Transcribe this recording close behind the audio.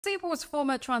Singapore's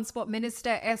former Transport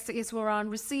Minister S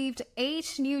Iswaran received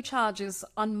 8 new charges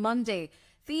on Monday.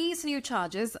 These new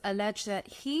charges allege that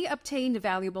he obtained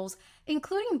valuables,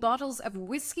 including bottles of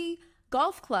whiskey,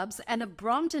 golf clubs, and a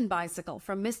Brompton bicycle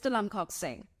from Mr. Lam Kok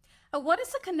Seng. What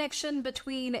is the connection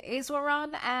between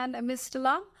Iswaran and Mr.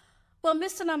 Lam? Well,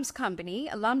 Mr. Lam's company,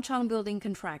 Lam Chang Building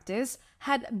Contractors,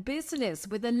 had business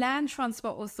with the Land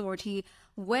Transport Authority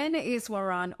when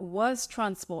Iswaran was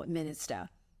Transport Minister.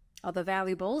 Other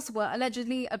valuables were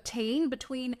allegedly obtained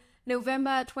between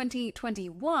November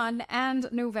 2021 and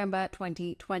November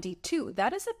 2022.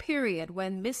 That is a period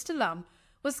when Mr. Lam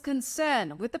was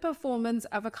concerned with the performance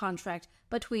of a contract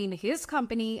between his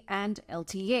company and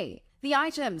LTA. The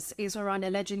items Iswaran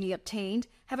allegedly obtained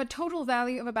have a total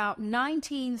value of about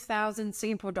 19,000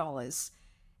 Singapore dollars.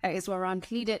 Iswaran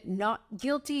pleaded not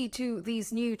guilty to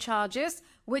these new charges,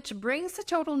 which brings the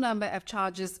total number of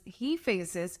charges he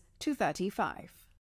faces to 35.